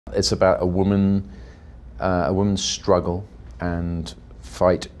It's about a woman's struggle and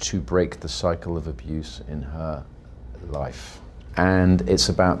fight to break the cycle of abuse in her life. And it's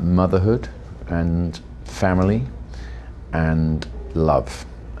about motherhood and family and love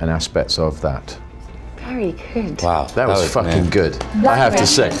and aspects of that. Very good. Wow, that was fucking good. I have to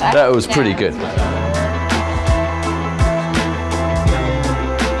say, that was pretty good.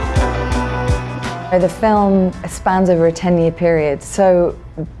 The film spans over a 10-year period, so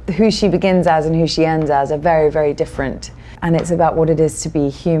who she begins as and who she ends as are very, very different. And it's about what it is to be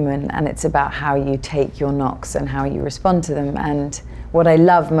human, and it's about how you take your knocks and how you respond to them. And what I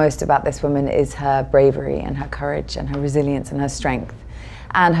love most about this woman is her bravery and her courage and her resilience and her strength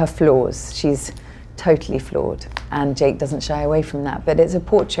and her flaws. She's totally flawed, and Jake doesn't shy away from that, but it's a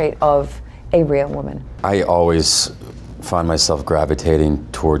portrait of a real woman. I always find myself gravitating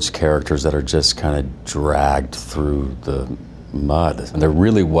towards characters that are just kind of dragged through the mud. There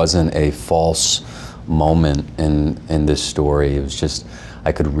really wasn't a false moment in this story. It was just,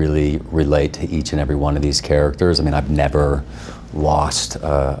 I could really relate to each and every one of these characters. I mean, I've never lost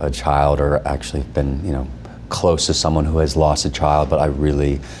a child or actually been, you know, close to someone who has lost a child, but I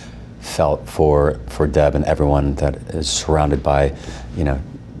really felt for Deb and everyone that is surrounded by, you know,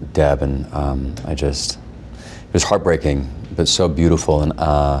 Deb, and it was heartbreaking, but so beautiful. And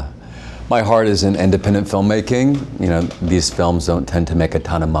my heart is in independent filmmaking. You know, these films don't tend to make a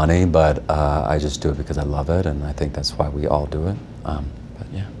ton of money, but I just do it because I love it, and I think that's why we all do it. But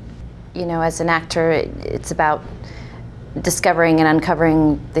yeah. You know, as an actor, it's about discovering and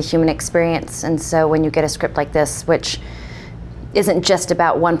uncovering the human experience. And so when you get a script like this, which isn't just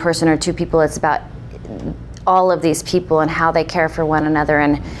about one person or two people, it's about all of these people and how they care for one another,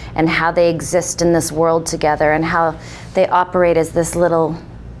 and how they exist in this world together, and how they operate as this little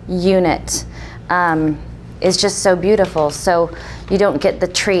unit, is just so beautiful. So you don't get the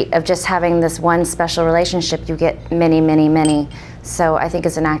treat of just having this one special relationship, you get many, many, many. So I think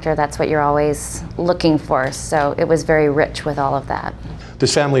as an actor, that's what you're always looking for. So it was very rich with all of that.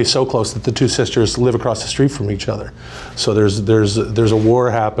 This family is so close that the two sisters live across the street from each other. So there's a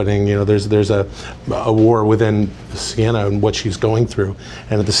war happening. You know, there's a war within Sienna and what she's going through,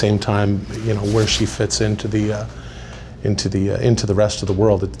 and at the same time, you know, where she fits into the rest of the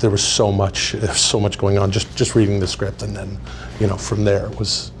world. There was so much going on just reading the script, and then, you know, from there it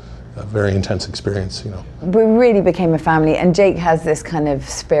was a very intense experience. You know, we really became a family, and Jake has this kind of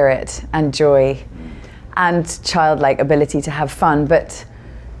spirit and joy and childlike ability to have fun, but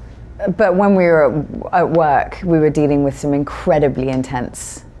when we were at work, we were dealing with some incredibly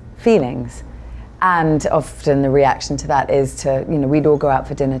intense feelings, and often the reaction to that is to, you know, we'd all go out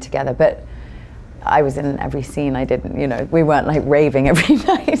for dinner together, but I was in every scene. I didn't, you know, we weren't like raving every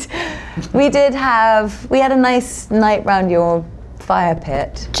night. We had a nice night round your fire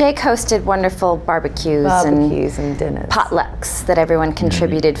pit. Jake hosted wonderful barbecues and dinners, potlucks that everyone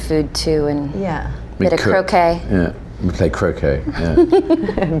contributed food to, and yeah, bit of croquet. Yeah, we played croquet. Yeah,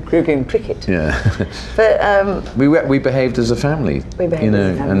 croquet and cricket. Yeah, but we behaved as a family. We behaved, you know,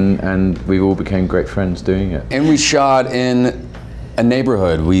 as a family. and we all became great friends doing it. And we shot in a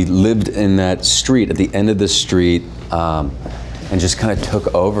neighborhood. We lived in that street, at the end of the street, and just kind of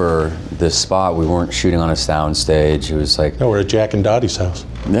took over this spot. We weren't shooting on a sound stage. It was like... No, we're at Jack and Dottie's house.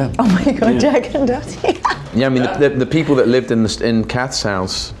 Yeah. Oh my God, yeah. Jack and Dottie. Yeah, I mean, the people that lived in Kath's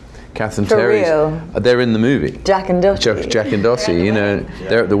house, Kath and Terry's, they're in the movie. Jack and Dottie. Jack and Dottie, you know,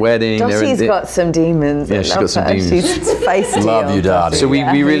 they're at the wedding. Dottie's got some demons. Yeah, she's got some demons. She's feisty. Love you, Dottie. So we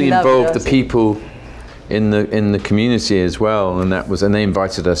really involved Dottie. the people in the community as well, and they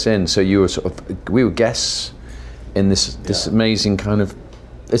invited us in. So we were guests in this amazing kind of,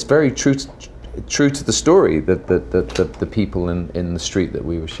 it's very true to the story that the people in the street that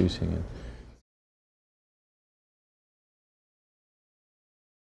we were shooting in.